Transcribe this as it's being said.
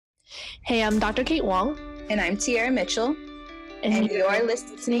Hey, I'm Dr. Kate Wong. And I'm Tiara Mitchell. And you're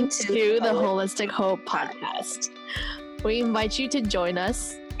listening to the Holistic Hope Podcast. We invite you to join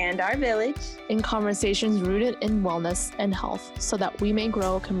us and our village in conversations rooted in wellness and health so that we may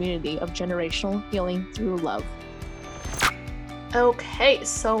grow a community of generational healing through love. Okay,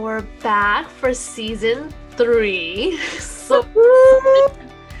 so we're back for season 3. So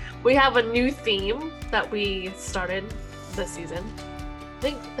we have a new theme that we started this season.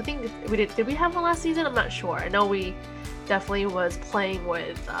 I think we did. Did we have one last season? I'm not sure. I know we definitely was playing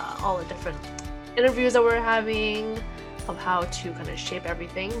with all the different interviews that we're having of how to kind of shape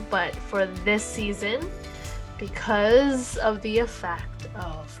everything. But for this season, because of the effect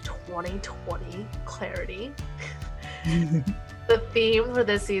of 2020 clarity, the theme for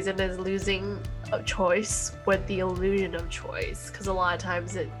this season is losing a choice with the illusion of choice. Because a lot of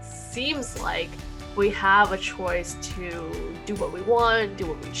times it seems like we have a choice to do what we want, do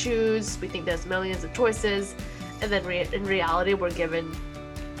what we choose. We think there's millions of choices. And then in reality, we're given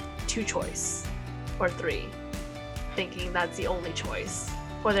 2 choice or 3, thinking that's the only choice.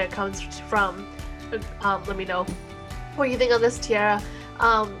 Whether it comes from, let me know what you think on this, Tiara.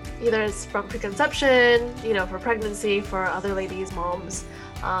 Either it's from preconception, for pregnancy, for other ladies, moms,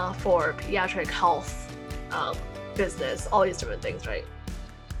 for pediatric health, business, all these different things, right?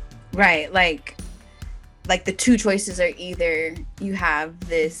 Right, like the 2 choices are either you have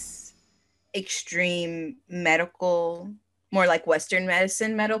this extreme medical, more like Western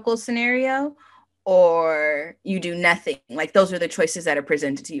medicine medical scenario, or you do nothing. Like those are the choices that are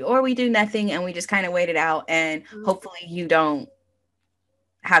presented to you. Or we do nothing and we just kind of wait it out and hopefully you don't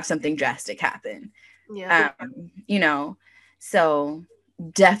have something drastic happen. Yeah. So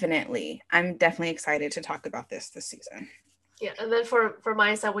definitely, I'm definitely excited to talk about this season. Yeah, and then for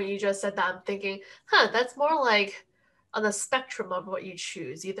my side, when you just said that, I'm thinking, that's more like on the spectrum of what you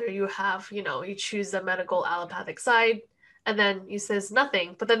choose. Either you have, you choose the medical allopathic side, and then you says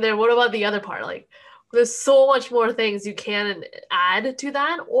nothing. But then what about the other part? Like, there's so much more things you can add to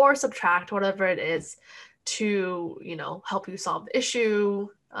that or subtract, whatever it is, to, help you solve the issue,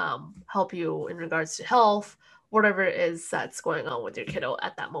 help you in regards to health, whatever it is that's going on with your kiddo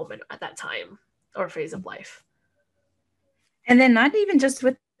at that moment, at that time or phase of life. And then not even just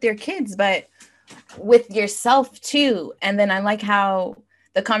with their kids, but with yourself too. And then I like how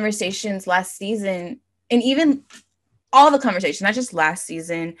the conversations last season, and even all the conversations, not just last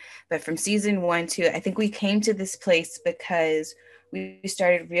season, but from season 1 to, I think we came to this place because we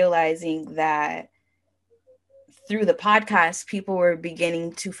started realizing that through the podcast, people were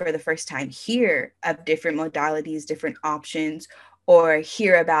beginning to, for the first time, hear of different modalities, different options, or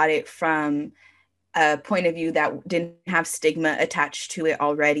hear about it from a point of view that didn't have stigma attached to it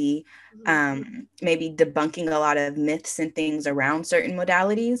already, maybe debunking a lot of myths and things around certain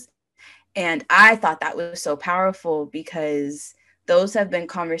modalities. And I thought that was so powerful because those have been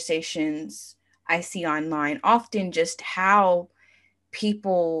conversations I see online often, just how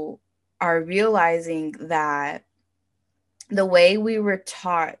people are realizing that the way we were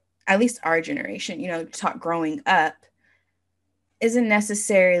taught, at least our generation, taught growing up, isn't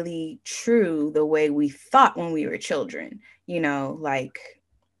necessarily true the way we thought when we were children. Like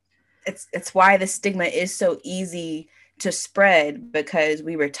it's why the stigma is so easy to spread, because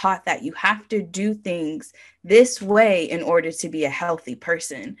we were taught that you have to do things this way in order to be a healthy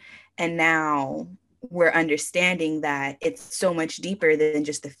person. And now we're understanding that it's so much deeper than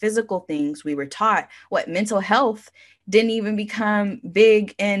just the physical things we were taught. What mental health didn't even become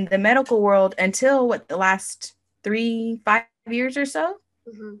big in the medical world until the last 3-5 years or so,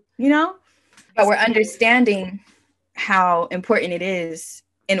 but we're understanding how important it is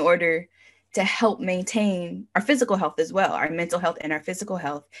in order to help maintain our physical health as well, our mental health and our physical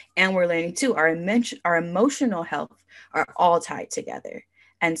health. And we're learning too, our emotional health are all tied together.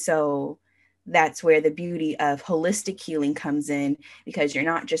 And so that's where the beauty of holistic healing comes in, because you're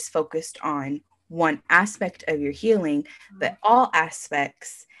not just focused on one aspect of your healing, but all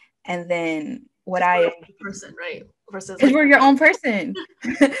aspects. And then person, right? Versus because we're your own person.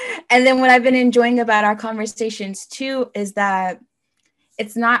 And then what I've been enjoying about our conversations too is that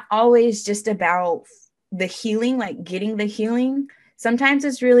it's not always just about the healing, like getting the healing. Sometimes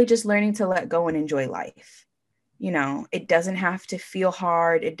it's really just learning to let go and enjoy life. It doesn't have to feel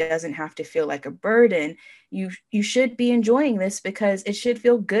hard. It doesn't have to feel like a burden. You should be enjoying this because it should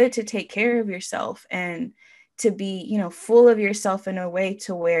feel good to take care of yourself and to be, full of yourself in a way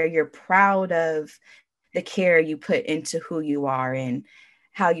to where you're proud of the care you put into who you are and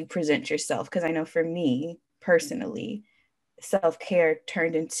how you present yourself. Because I know for me personally, self-care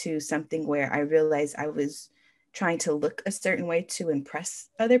turned into something where I realized I was trying to look a certain way to impress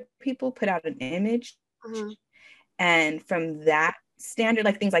other people, put out an image. Mm-hmm. And from that standard,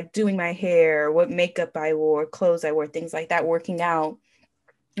 like things like doing my hair, what makeup I wore, clothes I wore, things like that, working out,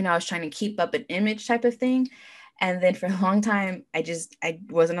 I was trying to keep up an image type of thing. And then for a long time, I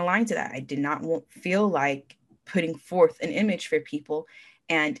wasn't aligned to that. I did not feel like putting forth an image for people.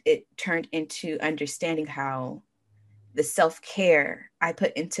 And it turned into understanding how the self-care I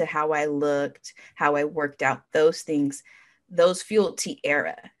put into how I looked, how I worked out, those things, those fueled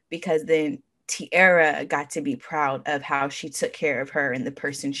Tiara, because then Tiara got to be proud of how she took care of her and the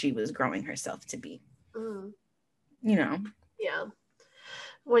person she was growing herself to be. Mm. Yeah.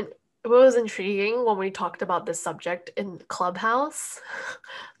 When it was intriguing when we talked about this subject in Clubhouse,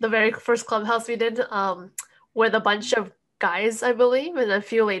 the very first Clubhouse we did, with a bunch of guys, I believe, and a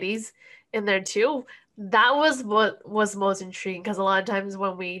few ladies in there too. That was what was most intriguing, because a lot of times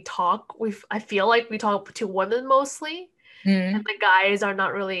when we talk, I feel like we talk to women mostly, and the guys are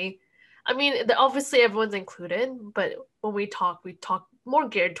not really. I mean, obviously everyone's included, but when we talk more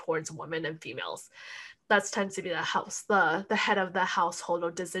geared towards women and females. That tends to be the head of the household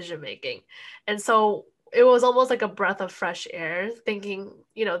or decision making. And so it was almost like a breath of fresh air, thinking,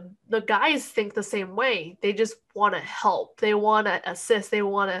 the guys think the same way. They just want to help, they want to assist, they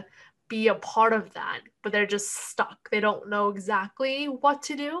want to be a part of that, but they're just stuck. They don't know exactly what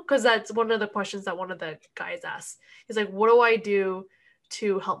to do, because that's one of the questions that one of the guys asked. He's like, what do I do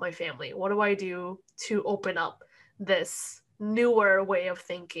to help my family? What do I do to open up this newer way of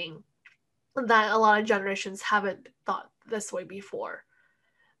thinking that a lot of generations haven't thought this way before?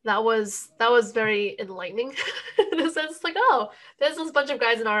 That was very enlightening in a sense. Like, oh, there's this bunch of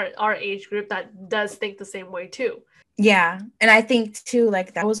guys in our age group that does think the same way too. Yeah. And I think too,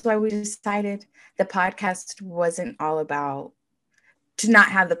 like, that was why we decided the podcast wasn't all about, to not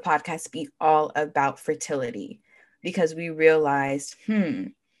have the podcast be all about fertility, because we realized,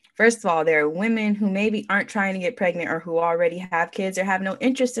 first of all, there are women who maybe aren't trying to get pregnant, or who already have kids or have no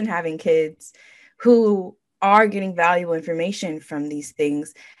interest in having kids, who are getting valuable information from these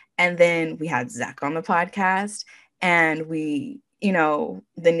things. And then we had Zach on the podcast, and we,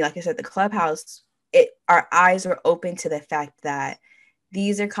 then, like I said, the Clubhouse, our eyes were open to the fact that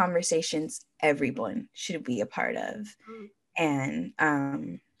these are conversations everyone should be a part of. And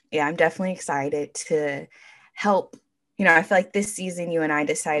yeah, I'm definitely excited to help. I feel like this season, you and I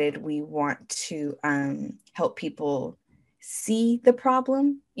decided we want to help people see the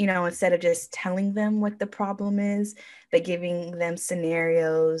problem, instead of just telling them what the problem is, but giving them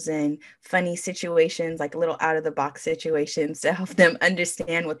scenarios and funny situations, like little out of the box situations, to help them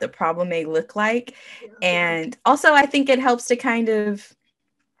understand what the problem may look like. Yeah. And also, I think it helps to kind of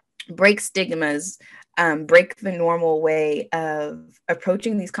break stigmas, break the normal way of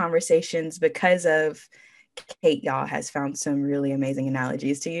approaching these conversations, because of Kate, y'all, has found some really amazing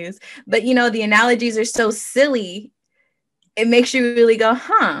analogies to use. But, the analogies are so silly, it makes you really go,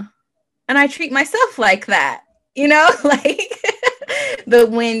 huh? And I treat myself like that, like,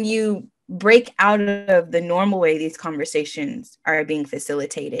 but when you break out of the normal way these conversations are being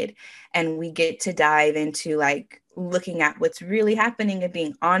facilitated, and we get to dive into, like, looking at what's really happening and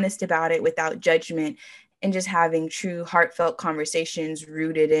being honest about it without judgment, and just having true heartfelt conversations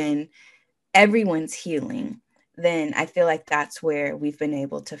rooted in everyone's healing, then I feel like that's where we've been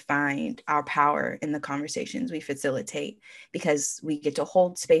able to find our power in the conversations we facilitate, because we get to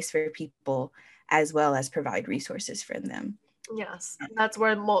hold space for people as well as provide resources for them. Yes, that's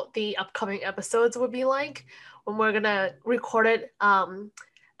where the upcoming episodes would be like, when we're gonna record it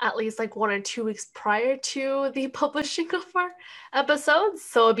at least like 1 or 2 weeks prior to the publishing of our episodes,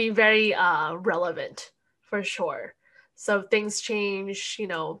 so it'd be very relevant for sure. So things change,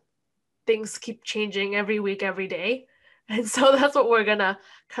 things keep changing every week, every day. And so that's what we're gonna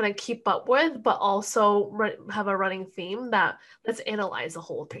kind of keep up with, but also have a running theme that let's analyze the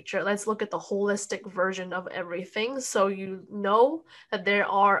whole picture. Let's look at the holistic version of everything, so you know that there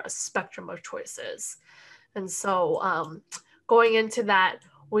are a spectrum of choices. And so going into that,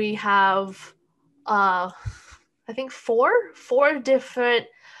 we have I think four different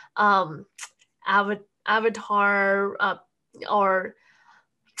avatar or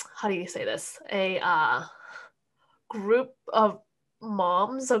how do you say this? A group of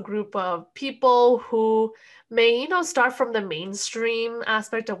moms, a group of people who may, start from the mainstream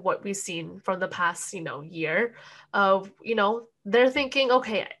aspect of what we've seen from the past, year of, they're thinking,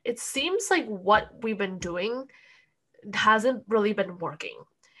 okay, it seems like what we've been doing hasn't really been working.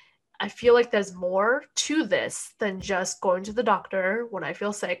 I feel like there's more to this than just going to the doctor when I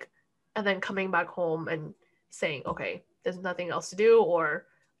feel sick and then coming back home and saying, okay, there's nothing else to do, or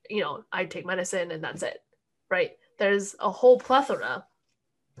I take medicine and that's it, right? There's a whole plethora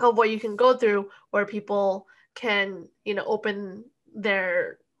of what you can go through where people can, open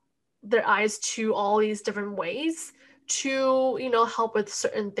their eyes to all these different ways to, help with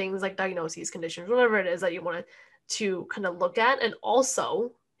certain things like diagnoses, conditions, whatever it is that you want to kind of look at. And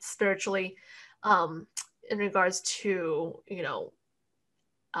also spiritually, in regards to,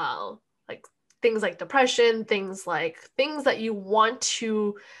 like things like depression, things that you want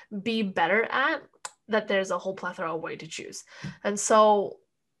to be better at, that there's a whole plethora of way to choose. And so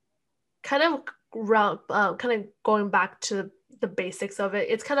kind of going back to the basics of it,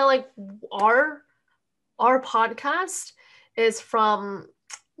 it's kind of like our podcast is from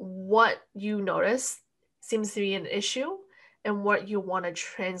what you notice seems to be an issue and what you want to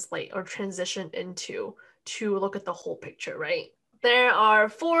translate or transition into to look at the whole picture, right? There are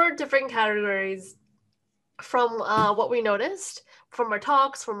 4 different categories from what we noticed from our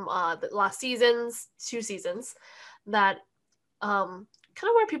talks from the last 2 seasons, that kind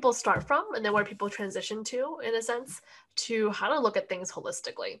of where people start from and then where people transition to, in a sense, to how to look at things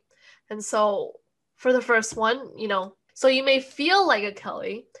holistically. And so for the first one, so you may feel like a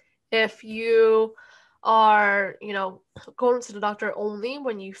Kelly if you are, going to the doctor only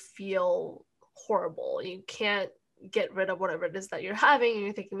when you feel horrible. You can't get rid of whatever it is that you're having and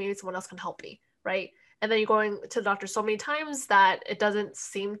you're thinking maybe someone else can help me, right? And then you're going to the doctor so many times that it doesn't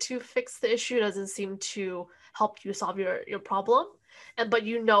seem to fix the issue, doesn't seem to help you solve your problem. But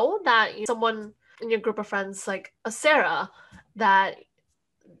you know that someone in your group of friends, like a Sarah, that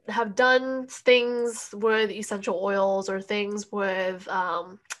have done things with essential oils or things with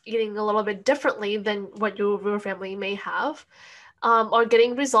eating a little bit differently than what your family may have, are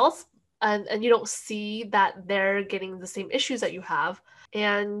getting results, and you don't see that they're getting the same issues that you have,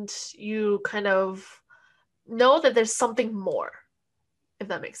 and you kind of know that there's something more, if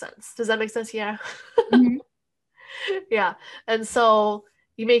that makes sense. Does that make sense? Yeah. Mm-hmm. Yeah. And so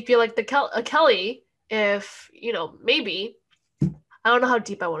you may feel like a Kelly if, maybe, I don't know how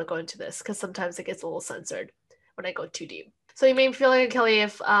deep I want to go into this because sometimes it gets a little censored when I go too deep. So you may feel like a Kelly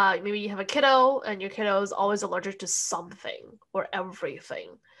if maybe you have a kiddo and your kiddo is always allergic to something or everything.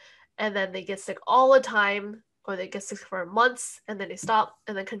 And then they get sick all the time, or they get sick for months and then they stop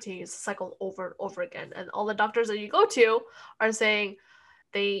and then continues the cycle over and over again. And all the doctors that you go to are saying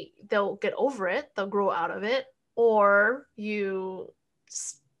they'll get over it, they'll grow out of it, or you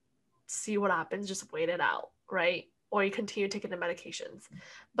see what happens, just wait it out, right? Or you continue taking the medications.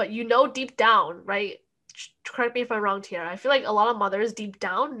 But deep down, right? Correct me if I'm wrong, Tiara. I feel like a lot of mothers deep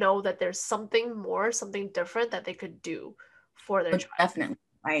down know that there's something more, something different that they could do for their child. Definitely.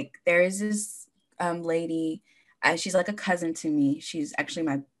 Like there is this lady, she's like a cousin to me. She's actually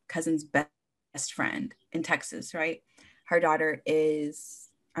my cousin's best friend in Texas, right? Her daughter is,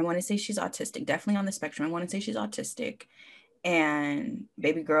 I want to say she's autistic, definitely on the spectrum. I want to say she's autistic. And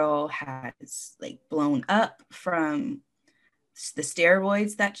baby girl has like blown up from the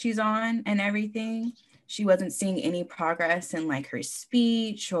steroids that she's on and everything. She wasn't seeing any progress in like her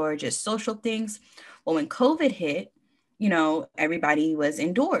speech or just social things. Well, when COVID hit, everybody was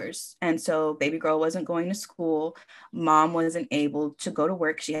indoors. And so baby girl wasn't going to school. Mom wasn't able to go to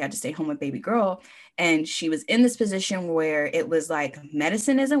work. She had to stay home with baby girl. And she was in this position where it was like,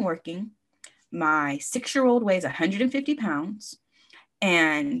 medicine isn't working. My 6-year-old weighs 150 pounds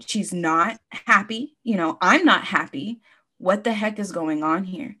and she's not happy. I'm not happy. What the heck is going on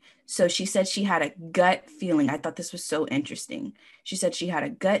here? So she said she had a gut feeling. I thought this was so interesting. She said she had a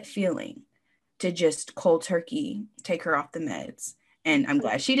gut feeling to just cold turkey take her off the meds. And I'm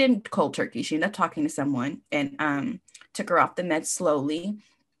glad she didn't cold turkey. She ended up talking to someone and took her off the meds slowly.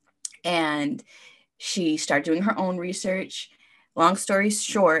 And she started doing her own research. Long story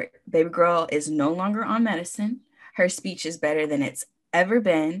short, baby girl is no longer on medicine. Her speech is better than it's ever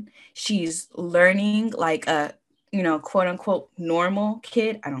been. She's learning like a, quote unquote normal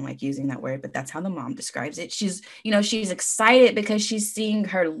kid. I don't like using that word, but that's how the mom describes it. She's excited because she's seeing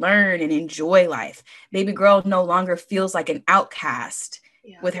her learn and enjoy life. Baby girl no longer feels like an outcast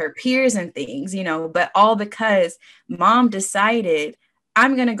with her peers and things, but all because mom decided,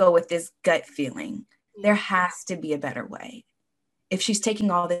 I'm going to go with this gut feeling. There has to be a better way. If she's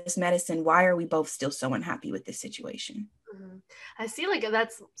taking all this medicine, why are we both still so unhappy with this situation? Mm-hmm. I see like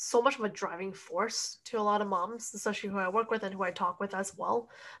that's so much of a driving force to a lot of moms, especially who I work with and who I talk with as well.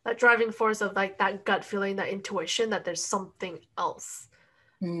 That driving force of like that gut feeling, that intuition that there's something else.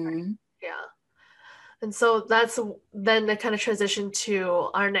 Mm-hmm. Yeah. And so that's then the kind of transition to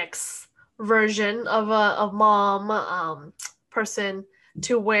our next version of a mom person,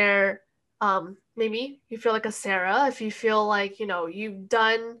 to where maybe you feel like a Sarah, if you feel like, you've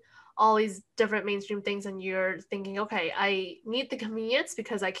done all these different mainstream things, and you're thinking, okay, I need the convenience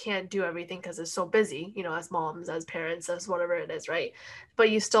because I can't do everything because it's so busy, you know, as moms, as parents, as whatever it is, right? But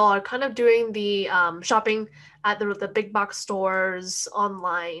you still are kind of doing the shopping at the big box stores,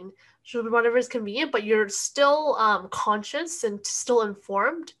 online, whatever is convenient, but you're still conscious and still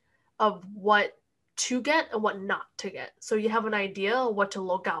informed of what to get and what not to get. So you have an idea of what to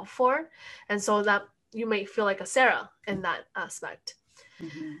look out for. And so that you may feel like a Sarah in that aspect.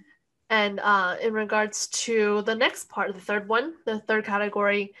 Mm-hmm. And in regards to the next part, the third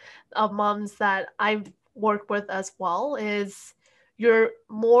category of moms that I've worked with as well is you're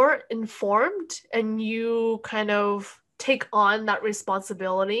more informed and you kind of take on that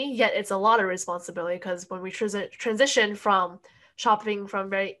responsibility, yet it's a lot of responsibility because when we transition from shopping from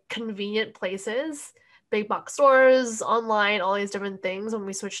very convenient places, big box stores, online, all these different things, when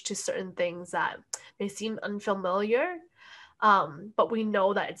we switch to certain things that may seem unfamiliar, but we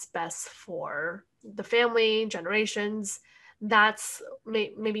know that it's best for the family, generations, that's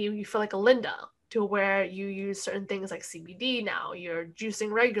maybe you feel like a Linda, to where you use certain things like CBD now, you're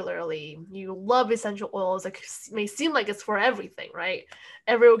juicing regularly, you love essential oils, like may seem like it's for everything, right?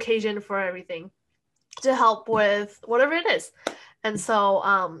 Every occasion for everything to help with whatever it is. And so,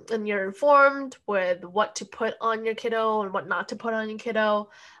 and you're informed with what to put on your kiddo and what not to put on your kiddo.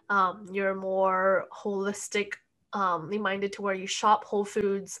 You're more holistic, minded to where you shop Whole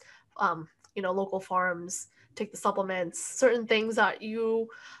Foods, local farms, take the supplements, certain things that you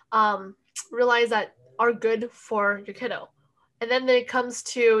realize that are good for your kiddo. And then it comes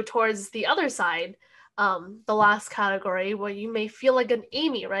towards the other side, the last category where you may feel like an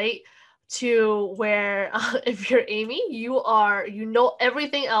Amy, right? To where if you're Amy, you know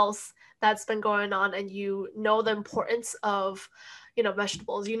everything else that's been going on, and you know the importance of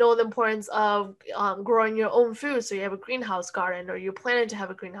vegetables, you know the importance of growing your own food, so you have a greenhouse garden, or you're planning to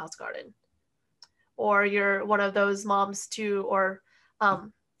have a greenhouse garden, or you're one of those moms too, or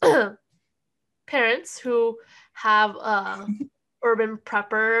parents who have urban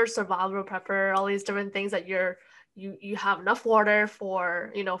prepper, survival prepper, all these different things that you have enough water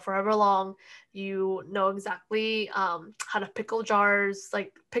for forever long. You know exactly how to pickle jars,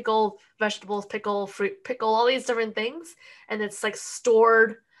 like pickle vegetables, pickle fruit, pickle all these different things, and it's like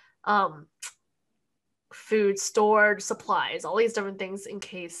stored food, stored supplies, all these different things in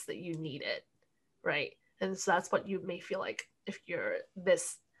case that you need it, right? And so that's what you may feel like if you're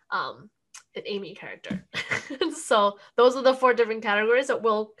this an Amy character. So those are the 4 different categories that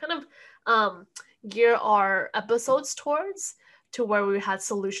we'll kind of gear our episodes towards, to where we had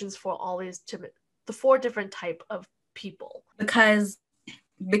solutions for all the 4 different type of people. Because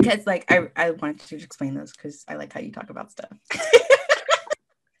like I wanted to explain those because I like how you talk about stuff.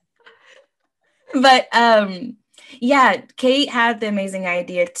 But yeah, Kate had the amazing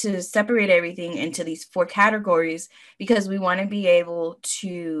idea to separate everything into these 4 categories because we want to be able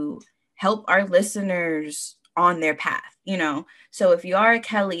to help our listeners on their path, So if you are a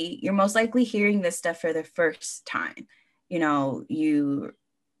Kelly, you're most likely hearing this stuff for the first time, and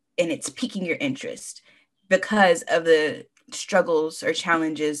it's piquing your interest because of the struggles or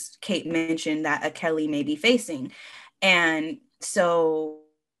challenges Kate mentioned that a Kelly may be facing. And so,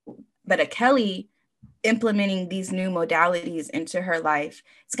 but a Kelly implementing these new modalities into her life,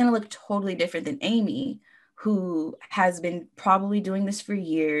 it's going to look totally different than Amy, who has been probably doing this for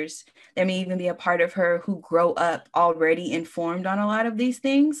years. There may even be a part of her who grow up already informed on a lot of these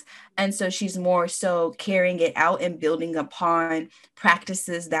things. And so she's more so carrying it out and building upon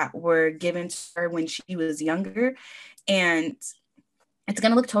practices that were given to her when she was younger. And it's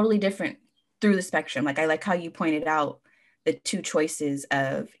going to look totally different through the spectrum. Like I like how you pointed out the 2 choices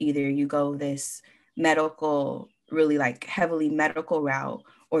of either you go this medical, really like heavily medical route,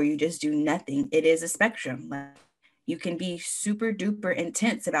 or you just do nothing. It is a spectrum. Like you can be super duper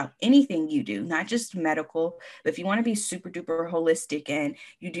intense about anything you do, not just medical, but if you want to be super duper holistic and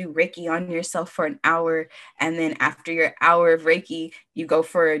you do Reiki on yourself for an hour, and then after your hour of Reiki, you go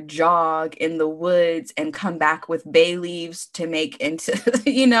for a jog in the woods and come back with bay leaves to make into,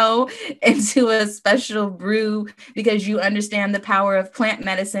 into a special brew because you understand the power of plant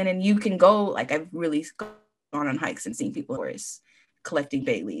medicine, and you can go, like I've really gone on hikes and seen people in the forest collecting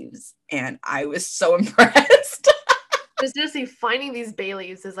bay leaves, and I was so impressed. Just seriously, finding these bay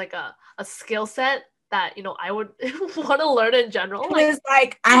leaves is like a skill set that I would want to learn in general. It was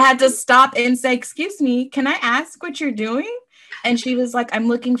like I had to stop and say, "Excuse me, can I ask what you're doing?" And she was like, "I'm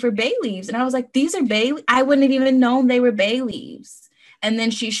looking for bay leaves," and I was like, "These are bay leaves? I wouldn't have even known they were bay leaves." And then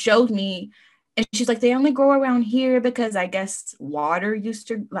she showed me, and she's like, "They only grow around here because I guess water used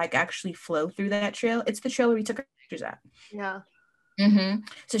to like actually flow through that trail. It's the trail where we took our pictures at." Yeah.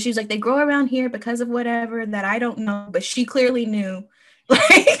 So she was like, they grow around here because of whatever that I don't know, but she clearly knew.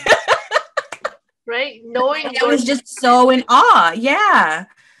 Like, right? Knowing I was just so in awe. Yeah.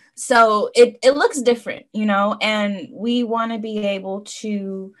 So it looks different, you know, and we want to be able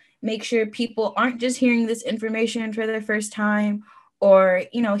to make sure people aren't just hearing this information for the first time, or,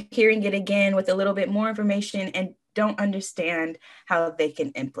 you know, hearing it again with a little bit more information and don't understand how they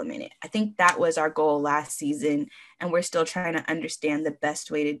can implement it. I think that was our goal last season, and we're still trying to understand the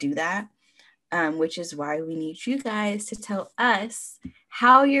best way to do that, which is why we need you guys to tell us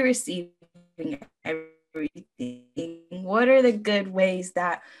how you're receiving everything. What are the good ways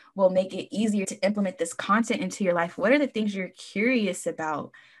that will make it easier to implement this content into your life? What are the things you're curious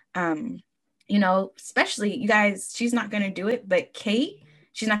about? You know, especially you guys, she's not going to do it, but Kate,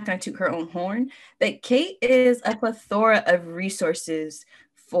 she's not going to toot her own horn, but Kate is a plethora of resources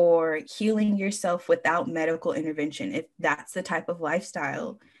for healing yourself without medical intervention. If that's the type of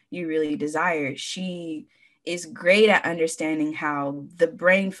lifestyle you really desire, she is great at understanding how the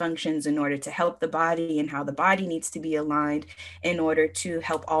brain functions in order to help the body, and how the body needs to be aligned in order to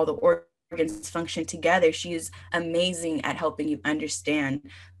help all the organs function together. She is amazing at helping you understand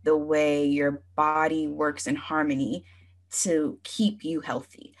the way your body works in harmony to keep you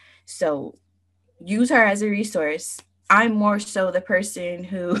healthy. So use her as a resource. I'm more so the person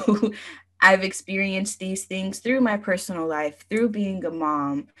who I've experienced these things through my personal life, through being a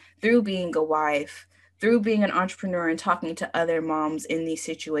mom, through being a wife, through being an entrepreneur and talking to other moms in these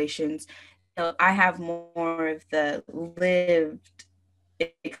situations. So I have more of the lived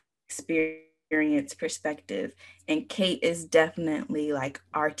experience perspective, and Kate is definitely like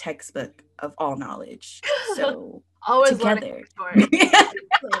our textbook of all knowledge. So always together.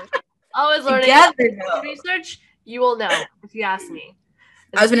 Always learning. Together, research, you will know if you ask me.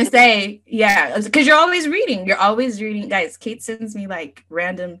 I was going to say, yeah, because you're always reading. Guys, Kate sends me like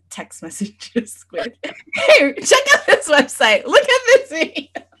random text messages with, hey, check out this website. Look at this.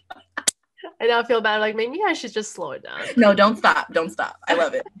 I now feel bad. Like, maybe I should just slow it down. No, don't stop. I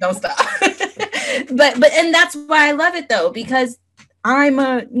love it. Don't stop. but and that's why I love it though, because I'm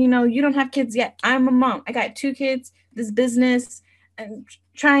you don't have kids yet. I'm a mom. I got 2 kids, this business, and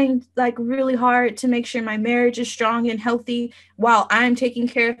trying like really hard to make sure my marriage is strong and healthy while I'm taking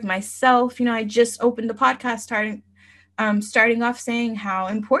care of myself. You know, I just opened the podcast starting off saying how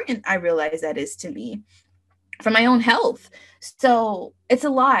important I realize that is to me for my own health. So it's a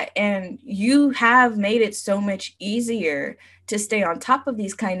lot, and you have made it so much easier to stay on top of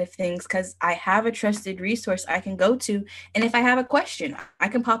these kind of things because I have a trusted resource I can go to. And if I have a question, I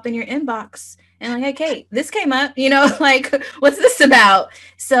can pop in your inbox and like, hey, Kate, this came up, like, what's this about?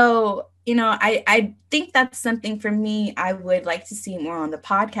 So, I think that's something for me I would like to see more on the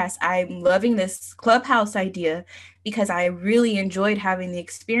podcast. I'm loving this Clubhouse idea because I really enjoyed having the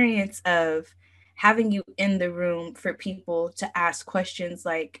experience of having you in the room for people to ask questions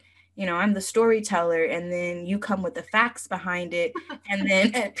like, I'm the storyteller, and then you come with the facts behind it. And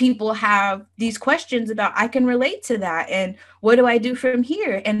then people have these questions about, I can relate to that. And what do I do from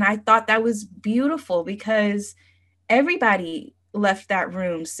here? And I thought that was beautiful because everybody left that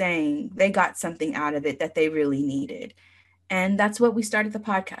room saying they got something out of it that they really needed. And that's what we started the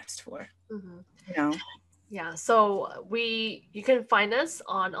podcast for, Yeah, so you can find us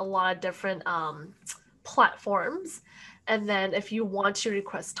on a lot of different platforms. And then if you want to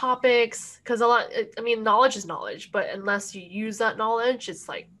request topics, because knowledge is knowledge, but unless you use that knowledge, it's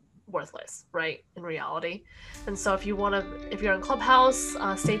like worthless, right? In reality. And so if you're in Clubhouse,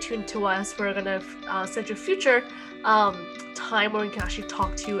 stay tuned to us. We're going to set your future time where we can actually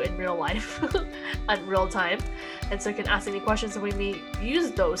talk to you in real life, at real time. And so you can ask any questions, and we may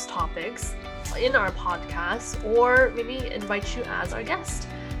use those topics in our podcast, or maybe invite you as our guest,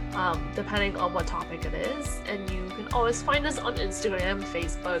 depending on what topic it is. And you can always find us on Instagram,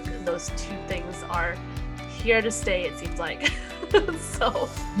 Facebook, and those 2 things are here to stay, it seems like. So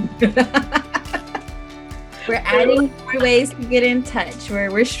we're adding more ways to get in touch. We're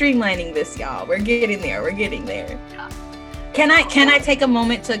streamlining this, y'all. We're getting there. Yeah. Can I take a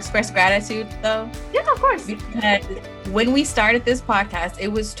moment to express gratitude though? Yeah, of course. Because when we started this podcast, it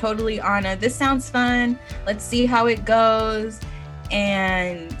was totally on this sounds fun. Let's see how it goes.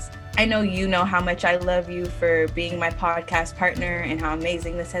 And I know you know how much I love you for being my podcast partner and how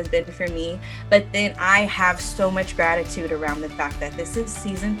amazing this has been for me. But then I have so much gratitude around the fact that this is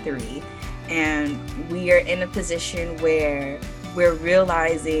season 3 and we are in a position where we're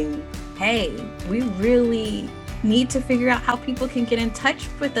realizing, hey, we really need to figure out how people can get in touch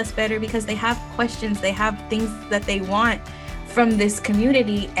with us better because they have questions, they have things that they want from this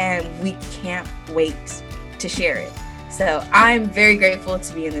community, and we can't wait to share it. So I'm very grateful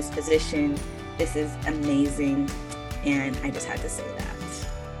to be in this position. This is amazing. And I just had to say that.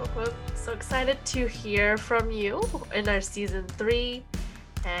 Well, so excited to hear from you in our season 3,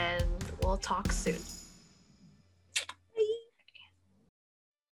 and we'll talk soon.